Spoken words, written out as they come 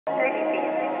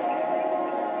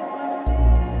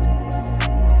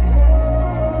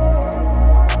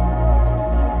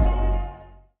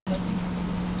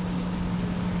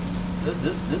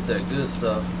This that good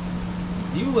stuff.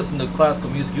 You listen to classical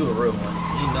music, you a real one.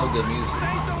 You know good music.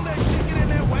 Don't let shit get in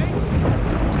that way.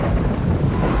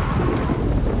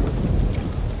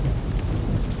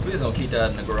 We just gonna keep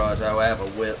that in the garage. I will have a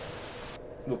whip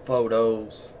with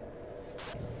photos.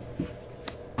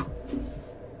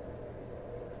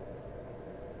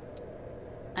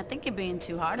 I think you're being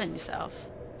too hard on yourself.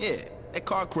 Yeah, that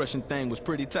car crushing thing was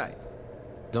pretty tight.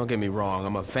 Don't get me wrong,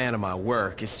 I'm a fan of my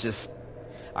work. It's just,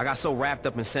 I got so wrapped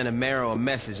up in sending Meryl a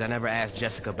message, I never asked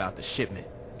Jessica about the shipment.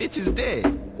 Bitch is dead.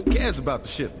 Who cares about the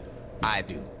shipment? I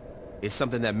do. It's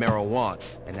something that Meryl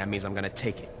wants, and that means I'm gonna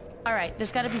take it. All right,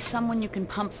 there's got to be someone you can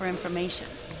pump for information.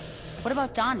 What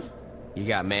about Donnie? He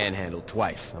got manhandled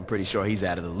twice. I'm pretty sure he's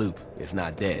out of the loop, if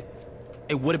not dead.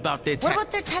 Hey, what about that What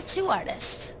about their tattoo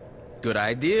artist? Good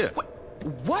idea.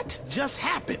 What just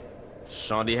happened?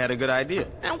 Shaundi had a good idea.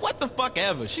 And what the fuck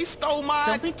ever? She stole my...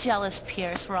 Don't be jealous,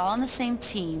 Pierce. We're all on the same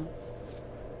team.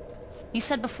 You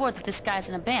said before that this guy's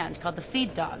in a band called the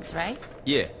Feed Dogs, right?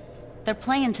 Yeah. They're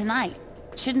playing tonight.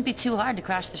 Shouldn't be too hard to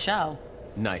crash the show.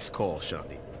 Nice call,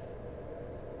 Shaundi.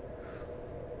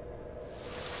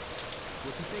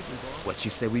 What you thinking, boy? What you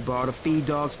say we borrowed a Feed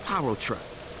Dogs pyro truck?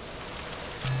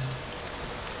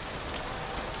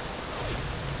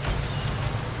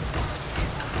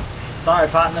 Sorry,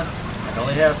 partner. I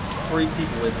only have 3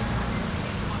 people with me.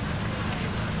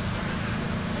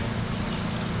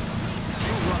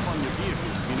 You rough on your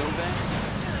vehicle, you know that?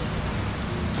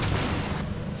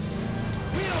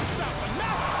 We don't stop for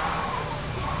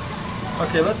nothing.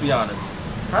 Okay, let's be honest.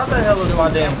 How the hell is my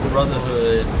damn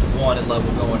Brotherhood wanted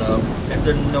level going up if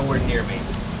they're nowhere near me?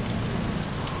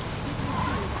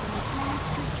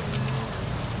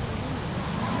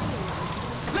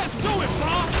 Let's do it,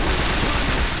 bro.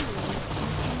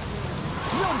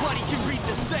 Nobody can read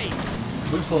the safes.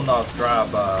 We're pulling off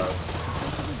drive-bys.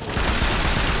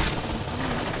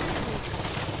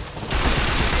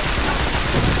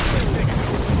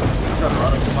 I'm trying to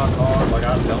run up to my car like I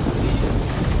don't see it.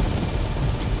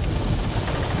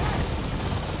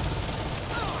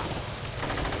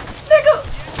 Nigga!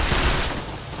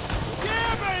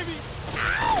 Yeah, baby.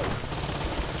 Ow!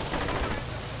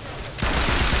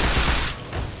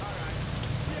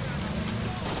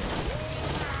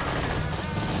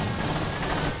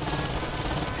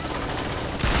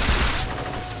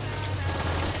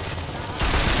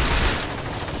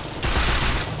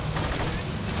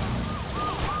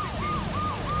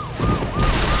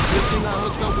 Good thing I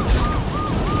hooked up with you.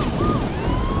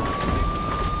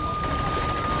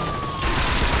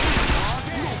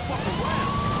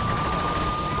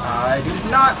 I do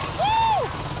not!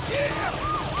 There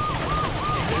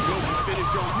goes the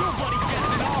finish on. Nobody gets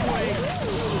it our way.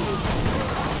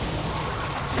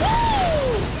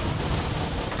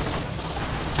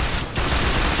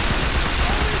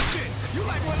 Holy shit! You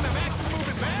like one of them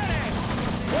action-moving badass.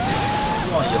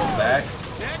 You on your back?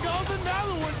 There goes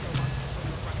another one.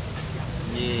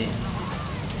 Yeah.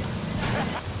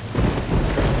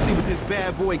 Let's see what this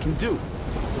bad boy can do.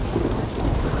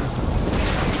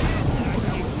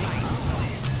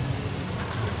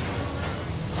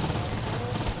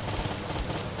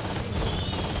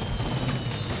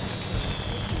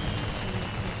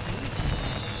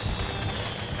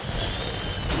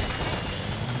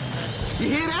 You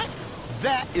hear that?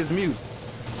 That is music.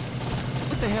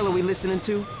 What the hell are we listening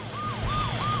to? Yo,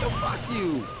 fuck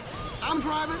you. I'm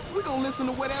driving. We're gonna listen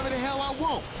to whatever the hell I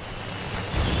want.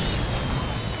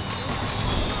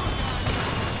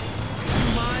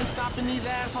 You mind stopping these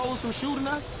assholes from shooting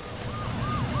us?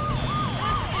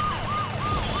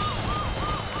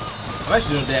 I'm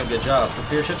actually doing a damn good job. So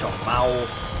Pierce, shut your mouth.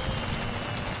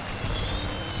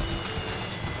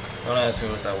 Don't ask me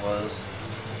what that was.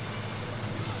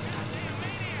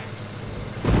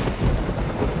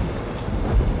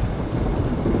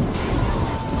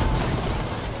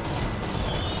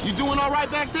 You doing all right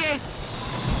back there?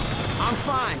 I'm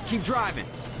fine. Keep driving.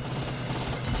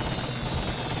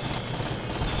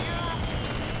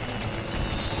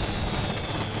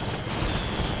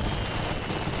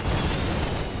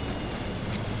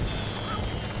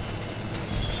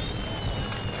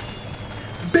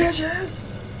 Bitches!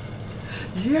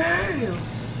 Yeah!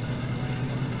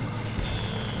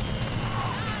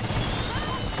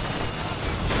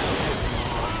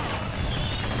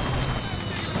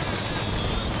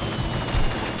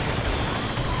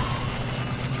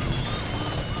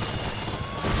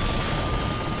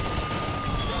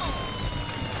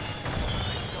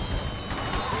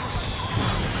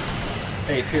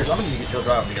 Hey, Hey, Pierce, I'm gonna need to get your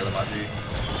driving together, my G.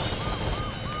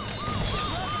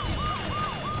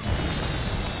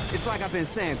 It's like I've been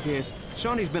saying, Pierce.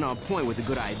 Shawnee's been on point with the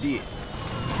good ideas.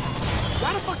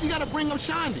 Why the fuck you gotta bring up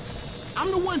Shondi? I'm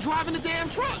the one driving the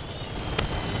damn truck.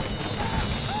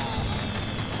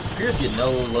 Pierce get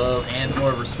no love and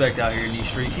more respect out here in these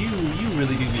streets. You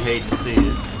really do be hating to see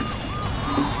it.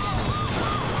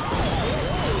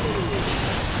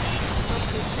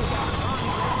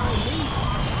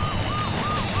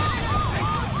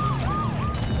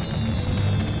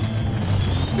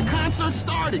 The concert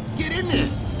started. Get in there.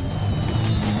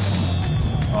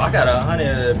 Oh, I got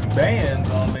 100 bands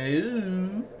on me.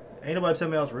 Ooh. Ain't nobody tell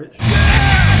me I was rich.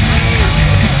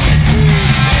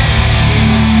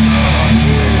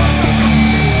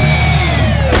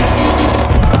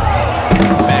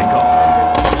 Back off.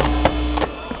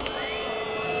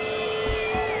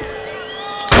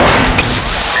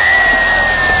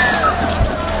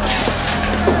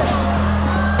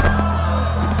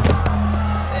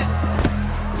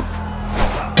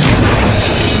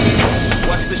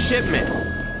 What's the shipment?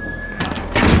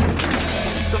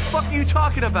 The fuck are you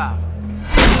talking about?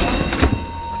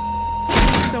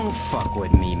 Don't fuck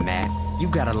with me, Matt. You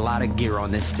got a lot of gear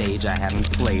on this stage I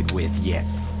haven't played with yet.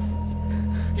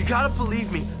 You gotta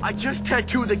believe me. I just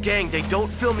tattooed the gang. They don't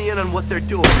fill me in on what they're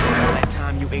doing. That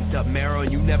time you inked up Marrow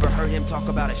and you never heard him talk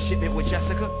about a shipment with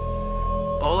Jessica?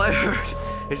 All I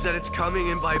heard is that it's coming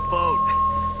in by boat.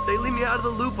 They leave me out of the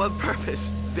loop on purpose.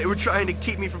 They were trying to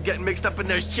keep me from getting mixed up in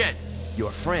their shit.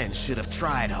 Your friend should have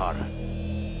tried harder.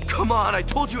 Come on, I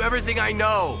told you everything I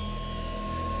know.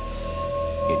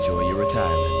 Enjoy your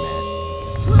retirement, man.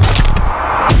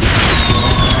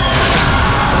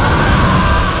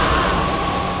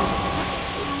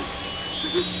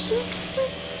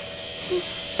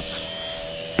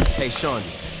 Hey, Shawnee.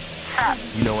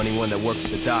 You know anyone that works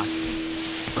at the dock?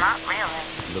 Not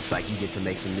really. Looks like you get to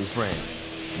make some new friends.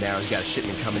 Narrow's got a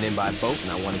shipment coming in by boat,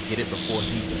 and I want to get it before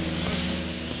he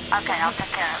does. Okay, I'll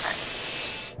take care of it.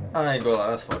 I ain't gonna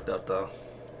lie, that's fucked up though.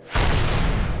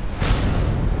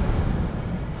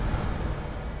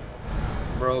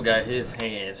 Bro got his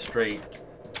hand straight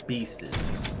beasted.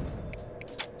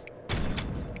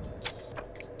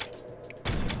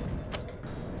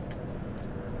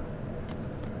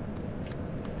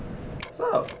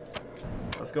 So,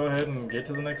 let's go ahead and get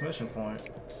to the next mission point.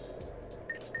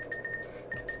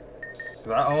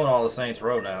 Cause I own all the Saints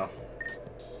Row now.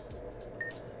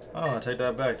 Oh, I take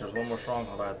that back. There's one more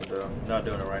stronghold I have to do. Not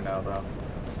doing it right now though.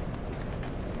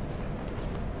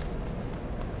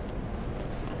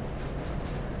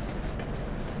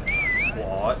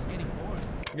 Squad.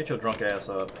 Get your drunk ass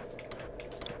up.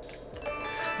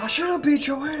 I should beat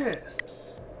your ass.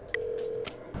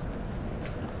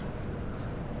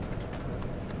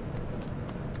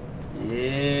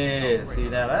 Yeah, see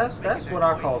now that's what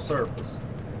I call service.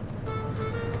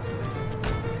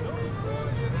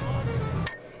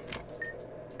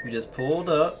 You just pulled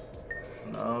up,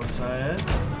 you know what I'm saying?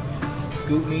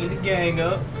 Scoop me and the gang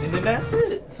up, and then that's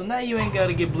it. So now you ain't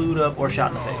gotta get blued up or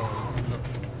shot in the face.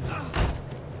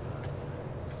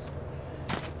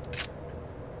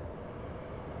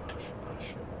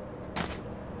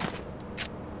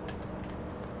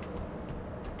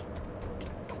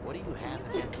 What do you have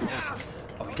against that?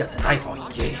 Oh, you got the knife on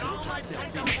you, yeah.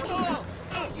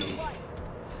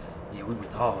 Yeah, we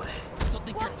with all that.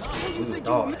 We with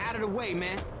all that. Out of the way,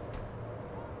 man.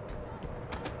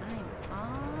 I'm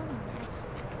on next.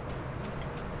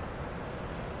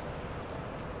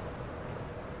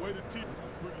 Way to teach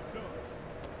pretty tough.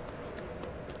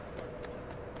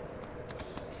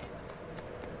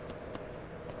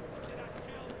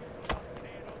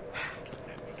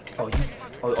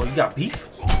 Oh, you got beef?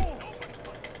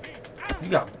 You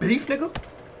got beef, nigga?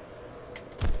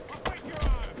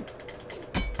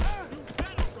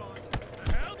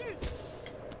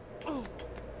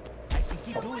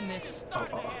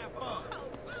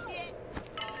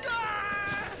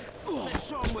 Let's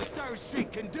show them what Third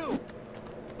Street can do.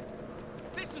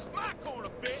 This is my corner,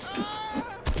 bitch.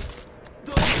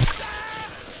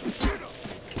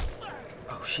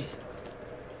 Oh shit.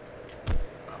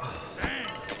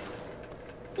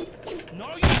 No,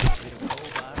 you fucking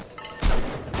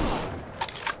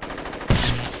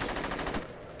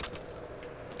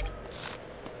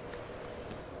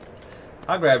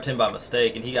I grabbed him by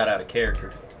mistake and he got out of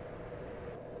character.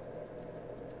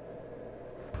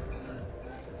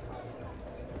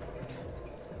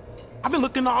 I've been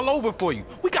looking all over for you.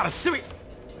 We got a serious...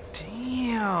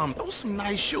 Damn, those some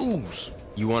nice shoes.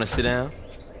 You want to sit down?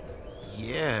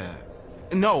 Yeah.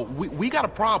 No, we got a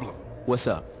problem. What's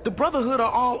up? The Brotherhood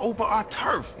are all over our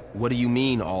turf. What do you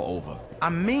mean all over? I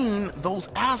mean, those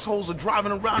assholes are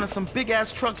driving around in some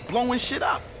big-ass trucks blowing shit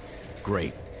up.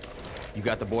 Great. You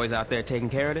got the boys out there taking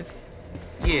care of this?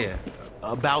 Yeah,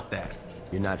 about that.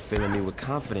 You're not filling me with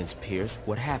confidence, Pierce.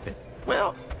 What happened?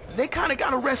 Well, they kinda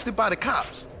got arrested by the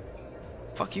cops.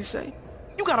 Fuck you say?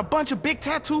 You got a bunch of big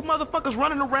tattooed motherfuckers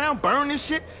running around burning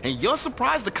shit, and you're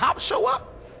surprised the cops show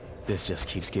up? This just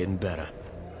keeps getting better.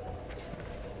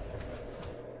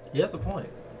 He has a point.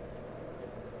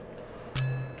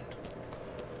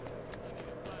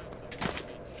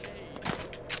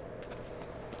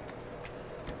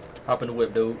 Hop in the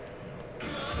whip, dude.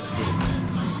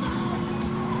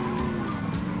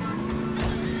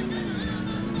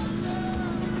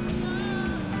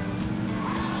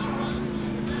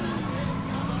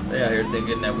 They out here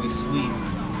thinking that we sweet.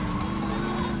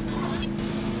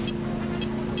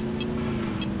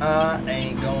 I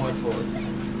ain't going for it.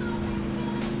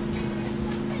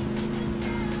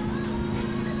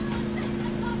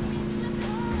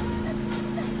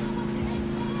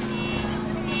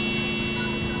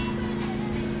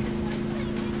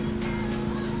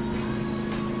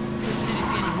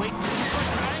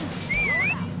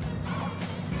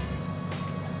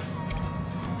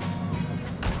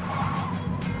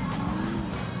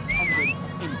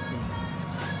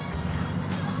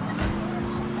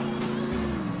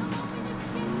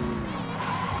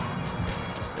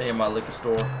 They in my liquor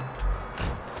store.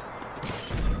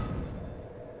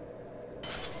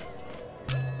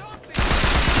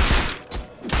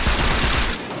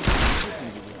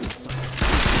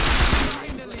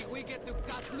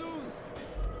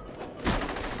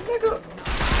 Nigga,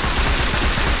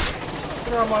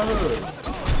 get out my hood.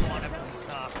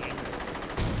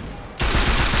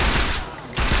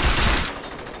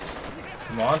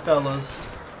 Come on, fellas.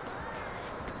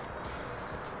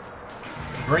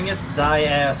 Bringeth thy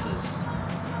asses.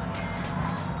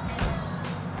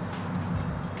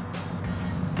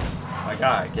 My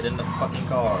guy, get in the fucking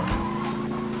car.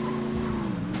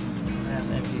 Ass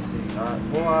NPC.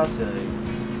 Alright, boy, I'll tell you.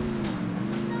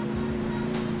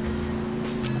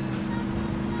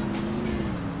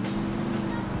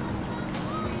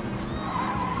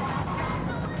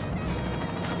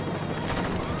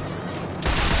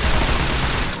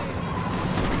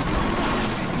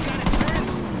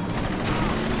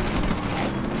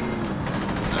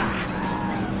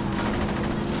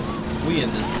 We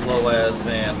in this slow ass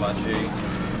van, my G.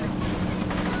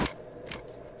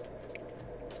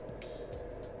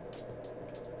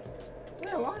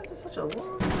 Yeah, why is it such a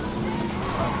long ass van?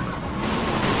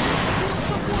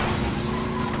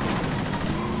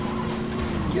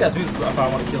 You asked me if I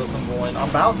want to kill someone. I'm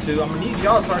about to. I'm gonna need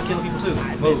y'all to start killing people too.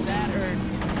 Move.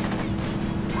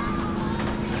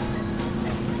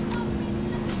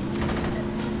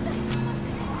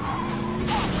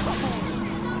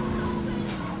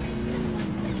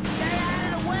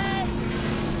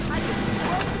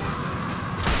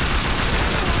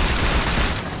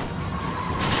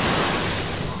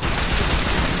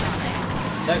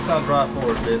 Next time, drive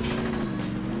forward, bitch.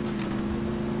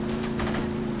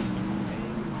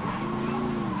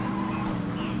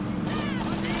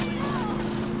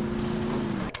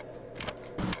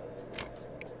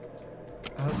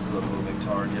 Oh, this is a moving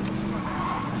target. I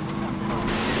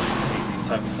hate these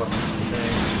type of fucking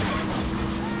things.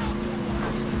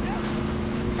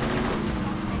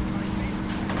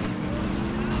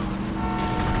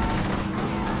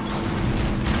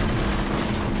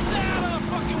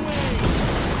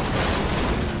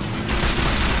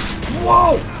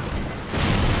 Whoa!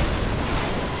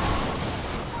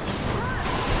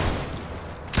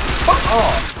 Fuck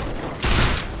off!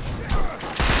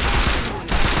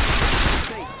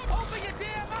 Open your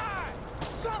damn eye!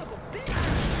 Son of a bitch!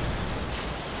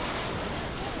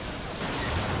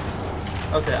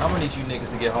 Okay, I'm gonna need you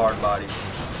niggas to get hard bodied.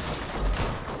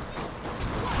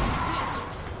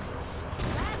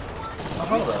 Oh,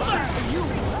 hold up.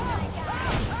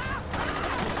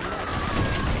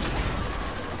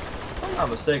 If I'm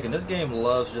not mistaken, this game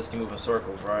loves just to move in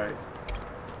circles, right?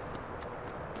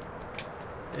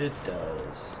 It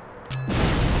does.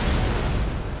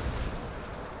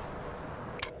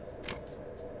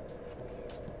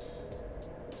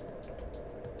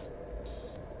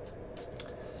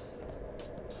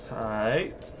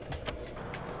 Alright.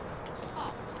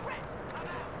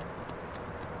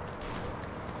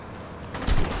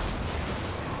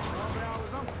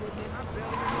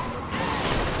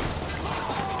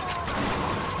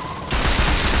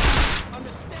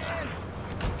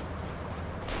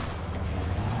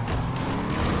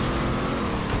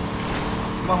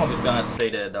 My homie's gonna have to stay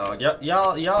dead, dog.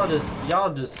 Y'all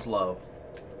just slow.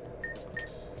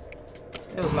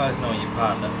 It was nice knowing you,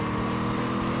 partner.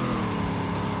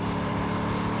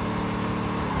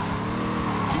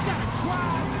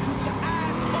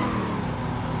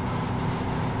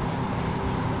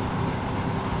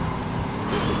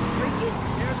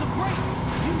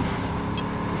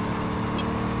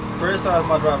 criticize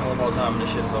my driving one more time and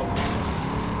this shit is over.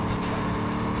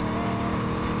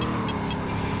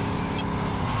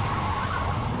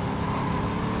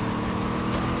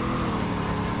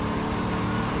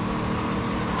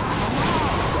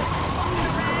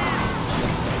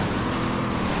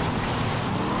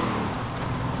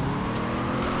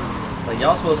 Like,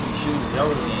 y'all supposed to be shooters. Y'all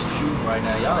really ain't shooting right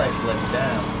now. Y'all actually let me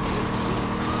down.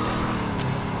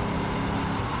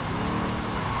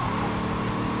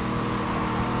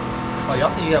 Oh, y'all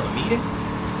think you have a meeting?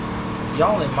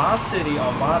 Y'all in my city,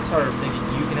 on my turf, thinking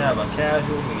you can have a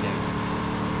casual meeting.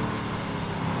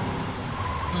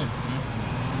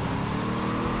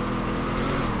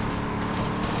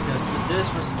 Just the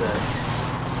disrespect.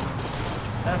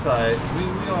 That's alright. We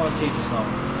gonna teach you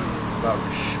something about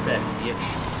respect, bitch.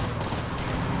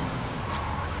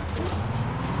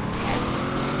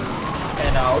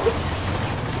 And out.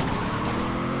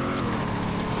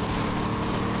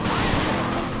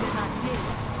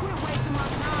 Quit wasting my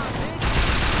time, bitch.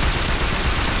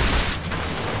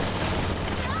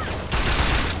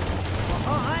 I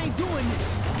ain't doing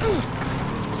this.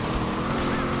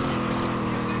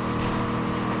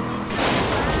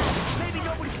 Maybe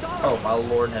nobody saw it. Oh, my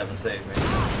Lord in heaven, save me.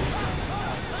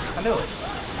 I knew it.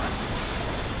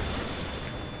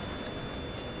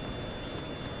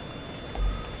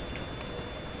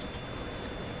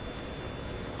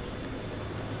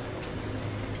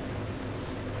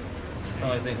 The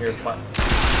only thing here is fun.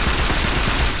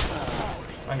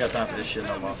 I ain't got time for this shit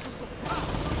no more.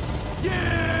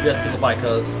 Yeah. You gotta steal the bike,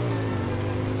 cuz.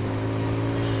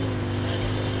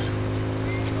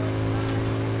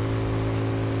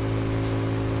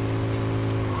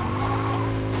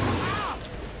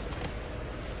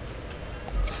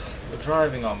 The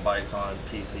driving on bikes on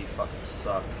PC fucking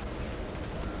suck.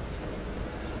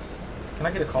 Can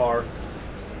I get a car?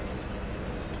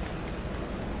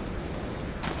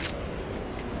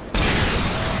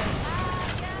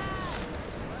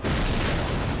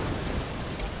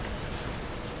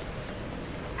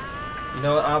 You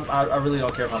know what? I really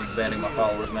don't care if I'm banning my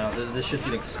followers now. This shit's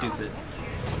getting stupid.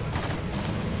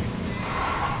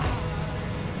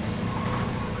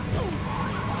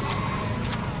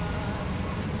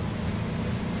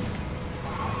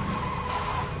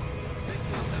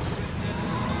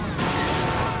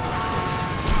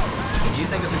 Do you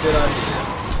think it's a good idea?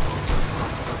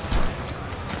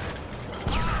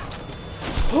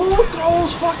 Who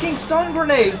throws fucking stun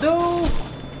grenades, dude?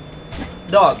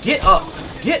 Dog, get up.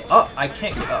 Get up! I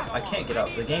can't get up. I can't get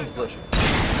up. The game's glitching.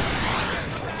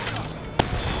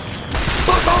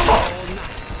 Fuck off!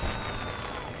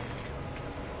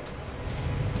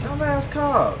 Dumbass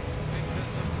cop.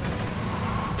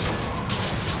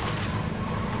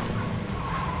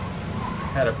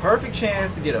 Had a perfect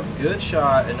chance to get a good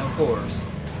shot, and of course,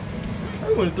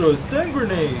 I want to throw a stun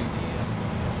grenade.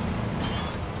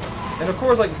 And of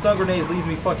course, like, the stun grenades leaves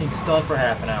me fucking stunned for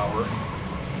half an hour.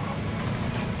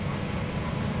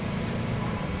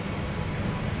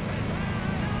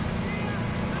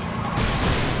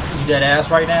 Dead ass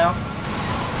right now.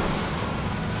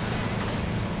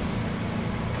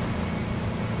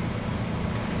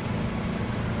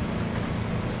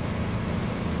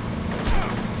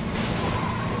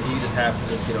 You just have to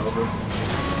just get over.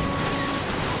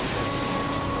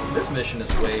 This mission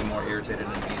is way more irritating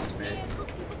than it needs to be.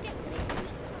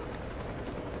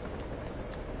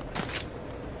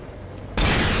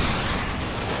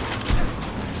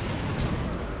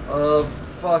 Of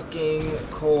fucking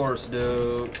course,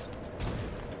 dude.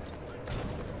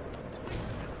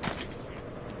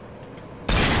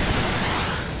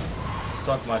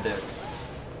 Suck my dick.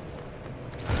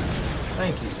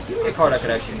 Thank you. Give me a car that could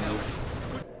actually move.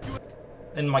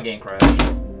 And my game crashed.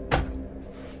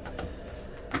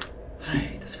 I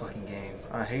hate this fucking game.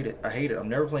 I hate it. I hate it. I'm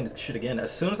never playing this shit again.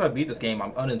 As soon as I beat this game,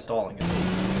 I'm uninstalling it.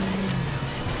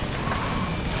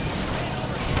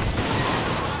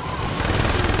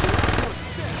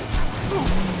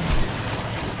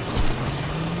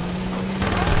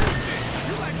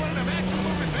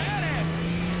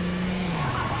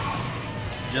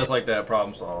 Just like that,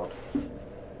 problem solved.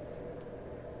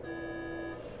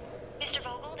 Mr.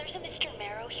 Vogel, there's a Mr.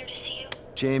 Marrow here to see you.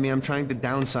 Jamie, I'm trying to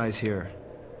downsize here.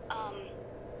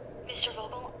 Mr.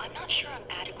 Vogel, I'm not sure I'm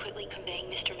adequately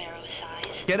conveying Mr. Marrow's size.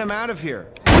 Get him out of here!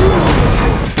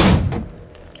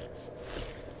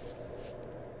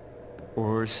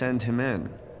 Or send him in.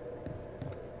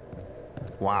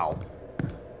 Wow.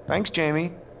 Thanks,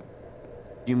 Jamie.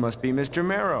 You must be Mr.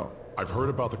 Marrow. I've heard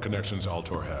about the connections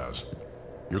Altor has.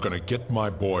 You're gonna get my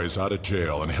boys out of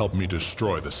jail and help me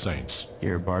destroy the Saints.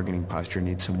 Your bargaining posture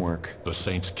needs some work. The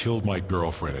Saints killed my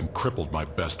girlfriend and crippled my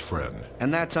best friend.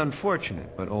 And that's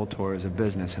unfortunate, but Ultor is a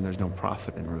business and there's no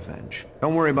profit in revenge.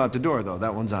 Don't worry about the door, though.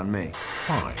 That one's on me.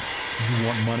 Fine. You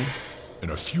want money? In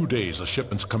a few days, a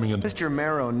shipment's coming in. Mr.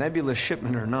 Marrow, nebulous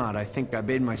shipment or not, I think I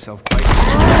made myself quite...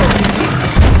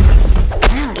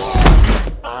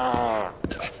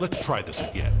 Let's try this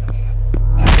again.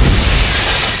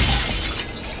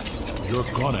 You're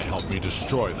gonna help me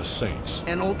destroy the Saints.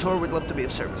 And Ultor would love to be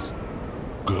of service.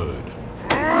 Good.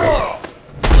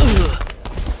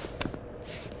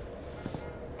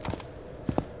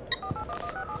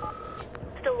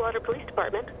 Stillwater Police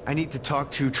Department. I need to talk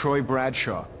to Troy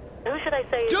Bradshaw. Who should I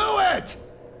say? Do it!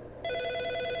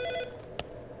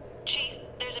 Chief,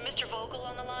 there's a Mr. Vogel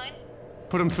on the line.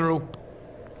 Put him through.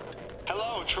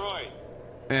 Hello, Troy.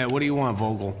 Yeah, what do you want,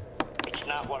 Vogel? It's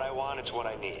not what I want, it's what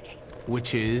I need.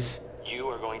 Which is? You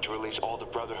are going to release all the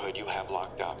Brotherhood you have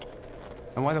locked up.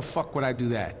 And why the fuck would I do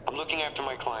that? I'm looking after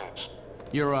my clients.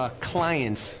 Your,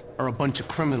 clients are a bunch of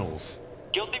criminals.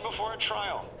 Guilty before a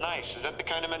trial. Nice. Is that the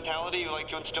kind of mentality you like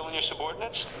to instill in your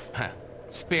subordinates? Huh.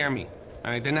 Spare me.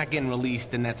 Alright, they're not getting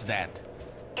released, and that's that.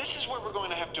 This is where we're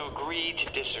going to have to agree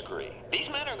to disagree. These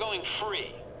men are going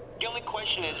free. The only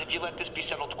question is if you let this be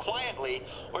settled quietly,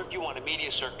 or if you want a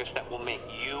media circus that will make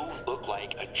you look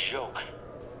like a joke.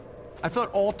 I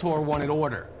thought Ultor wanted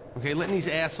order. Okay, letting these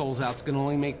assholes out's gonna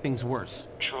only make things worse.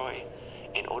 Troy,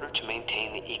 in order to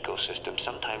maintain the ecosystem,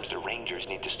 sometimes the rangers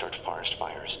need to start forest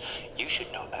fires. You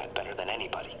should know that better than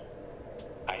anybody.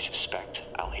 I suspect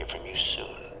I'll hear from you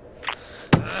soon.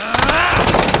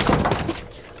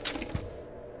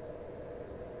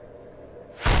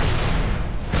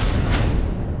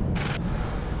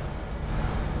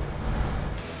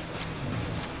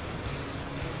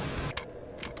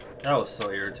 That was so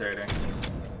irritating.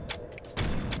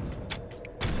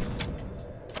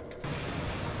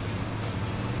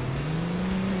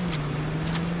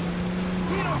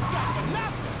 We don't stop for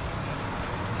nothing.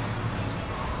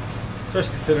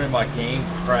 Just considering my game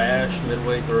crashed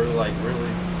midway through, like really.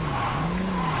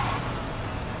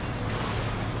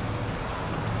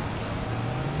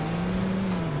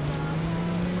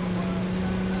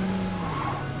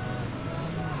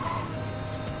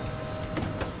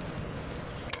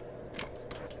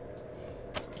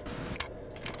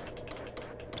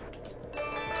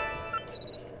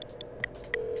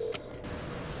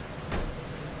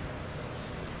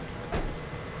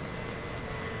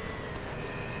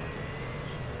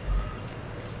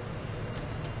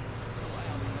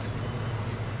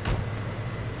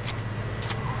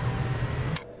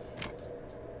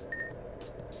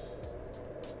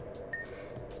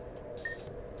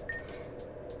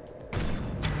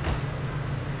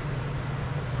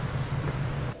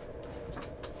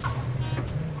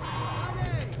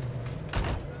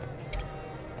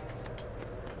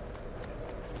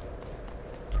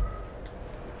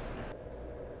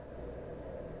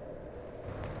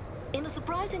 In a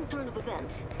surprising turn of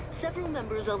events, several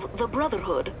members of the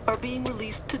Brotherhood are being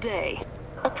released today.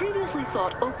 A previously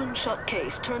thought open-shut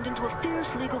case turned into a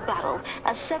fierce legal battle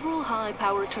as several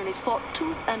high-power attorneys fought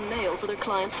tooth and nail for their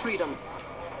clients' freedom.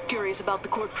 Curious about the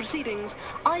court proceedings,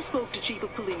 I spoke to Chief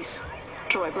of Police,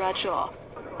 Troy Bradshaw.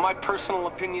 My personal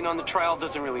opinion on the trial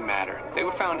doesn't really matter. They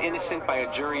were found innocent by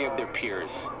a jury of their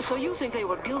peers. So you think they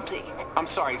were guilty? I'm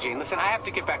sorry, Jane. Listen, I have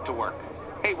to get back to work.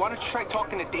 Hey, why don't you try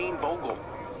talking to Dane Vogel?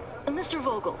 Mr.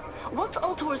 Vogel, what's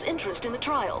Ultor's interest in the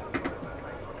trial?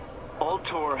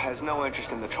 Ultor has no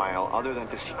interest in the trial other than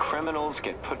to see criminals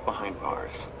get put behind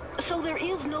bars. So there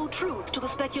is no truth to the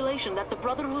speculation that the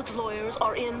Brotherhood's lawyers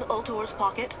are in Ultor's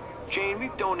pocket? Jane,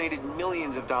 we've donated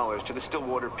millions of dollars to the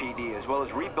Stillwater PD as well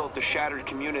as rebuilt the shattered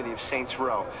community of Saints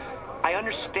Row. I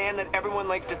understand that everyone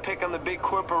likes to pick on the big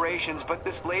corporations, but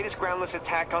this latest groundless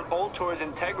attack on Ultor's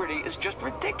integrity is just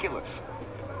ridiculous.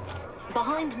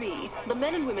 Behind me, the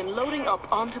men and women loading up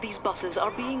onto these buses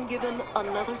are being given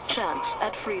another chance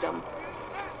at freedom.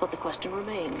 But the question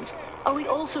remains, are we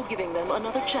also giving them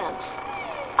another chance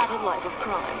at a life of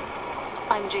crime?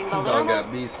 I'm Jane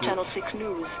Valderrama, Channel 6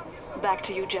 News. Back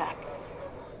to you, Jack.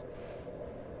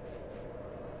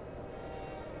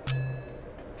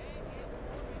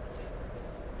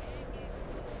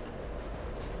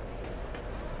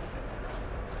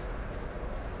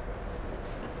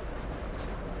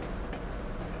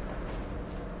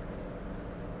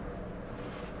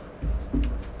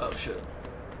 Oh shit.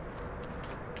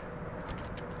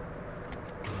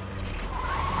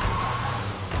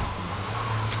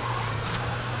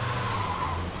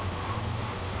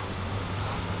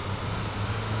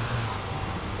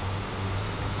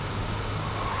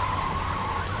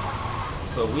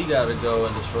 So we gotta go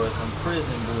and destroy some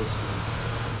prison blisters.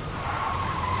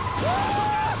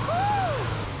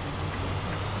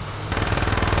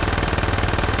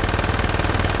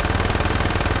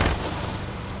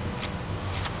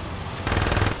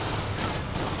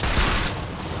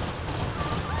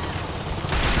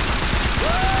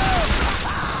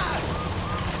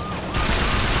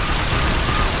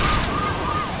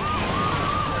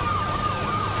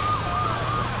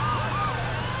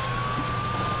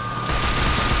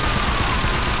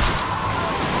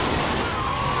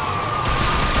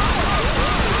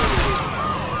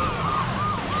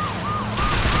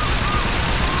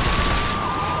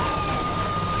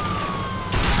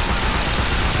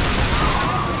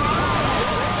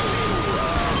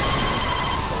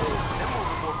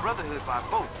 By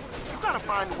boat. You gotta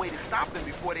find a way to stop them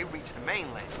before they reach the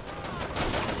mainland.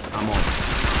 I'm on.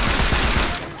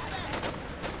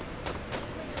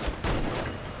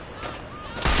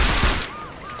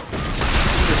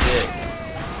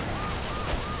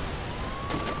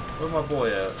 Where's my boy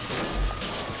at?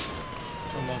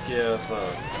 Come monkey ass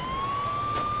up.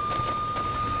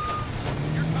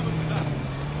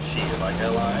 Shit, like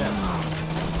hell I am.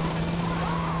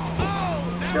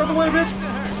 Get out the way, bitch!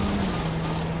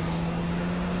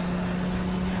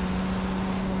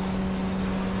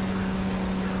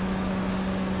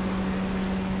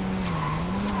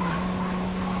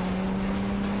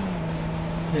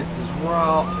 Hit this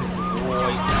rock, hit this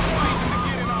right,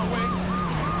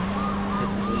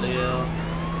 hit the left.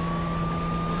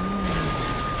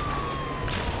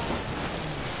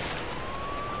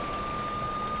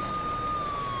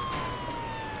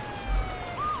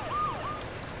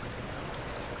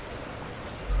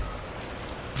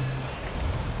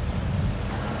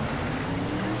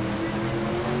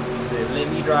 Say, let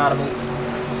me drive the boat.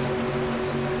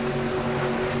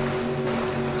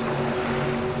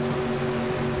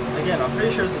 Again, I'm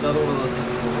pretty sure it's another one of those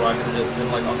instances where I could have just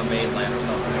been like on the mainland or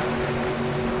something.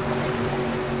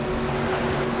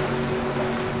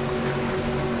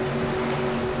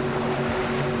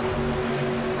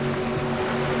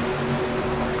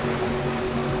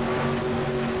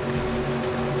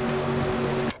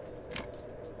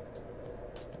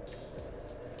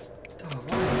 Dog,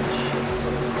 why is this shit so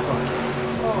fucking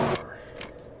far?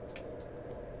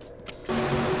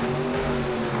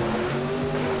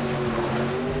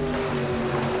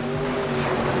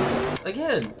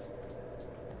 Again,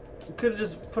 we could have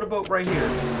just put a boat right here.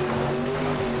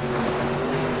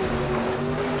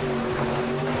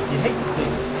 You hate to see it.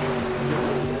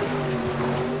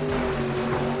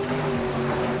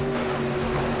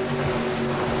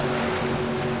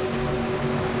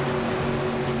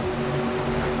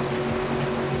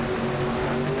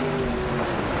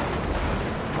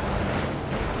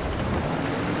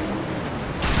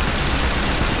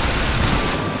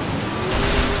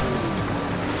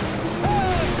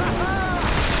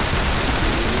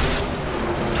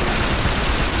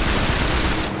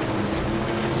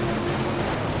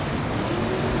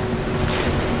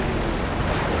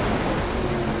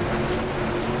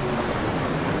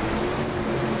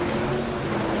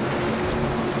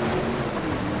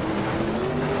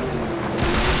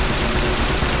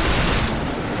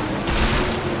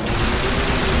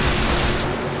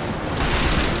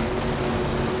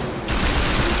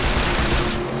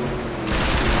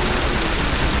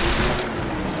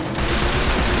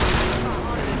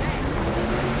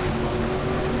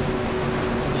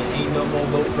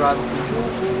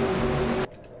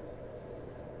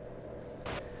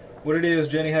 What it is,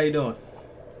 Jenny? How you doing?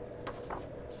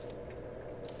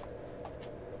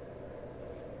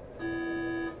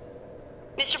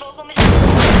 Mr. Vogel, Mr.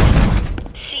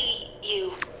 Vogel, see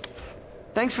you.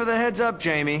 Thanks for the heads up,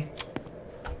 Jamie.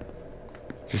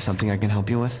 Is there something I can help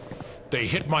you with? They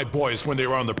hit my boys when they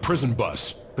were on the prison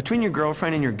bus. Between your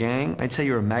girlfriend and your gang, I'd say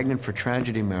you're a magnet for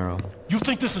tragedy, Marrow. You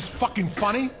think this is fucking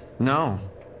funny? No,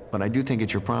 but I do think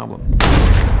it's your problem.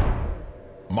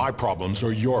 My problems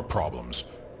are your problems.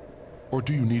 Or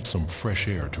do you need some fresh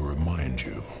air to remind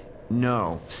you?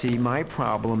 No. See, my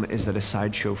problem is that a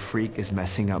sideshow freak is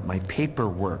messing up my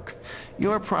paperwork.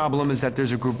 Your problem is that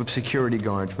there's a group of security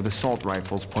guards with assault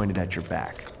rifles pointed at your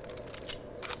back.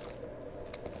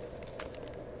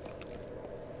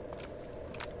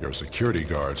 Your security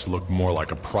guards look more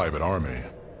like a private army.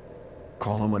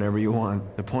 Call them whatever you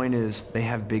want. The point is, they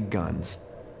have big guns.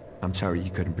 I'm sorry you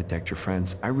couldn't protect your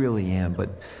friends. I really am, but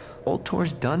Old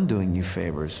Tor's done doing you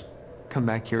favors. Come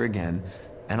back here again,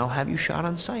 and I'll have you shot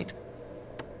on sight.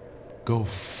 Go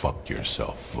fuck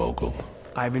yourself, Vogel.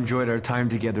 I've enjoyed our time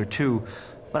together too,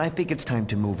 but I think it's time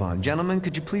to move on. Gentlemen,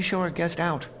 could you please show our guest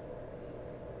out?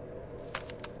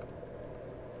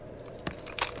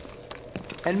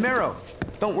 And Marrow,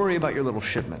 don't worry about your little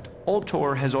shipment.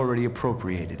 Ultor has already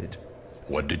appropriated it.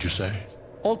 What did you say?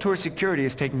 Ultor Security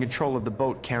is taking control of the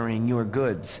boat carrying your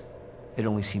goods. It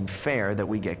only seemed fair that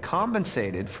we get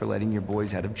compensated for letting your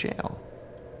boys out of jail.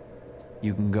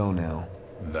 You can go now.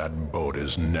 That boat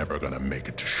is never gonna make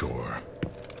it to shore.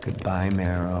 Goodbye,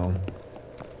 Marrow.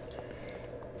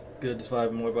 Good, just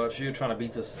vibing more about you, trying to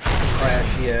beat this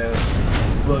crashy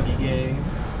ass buggy game.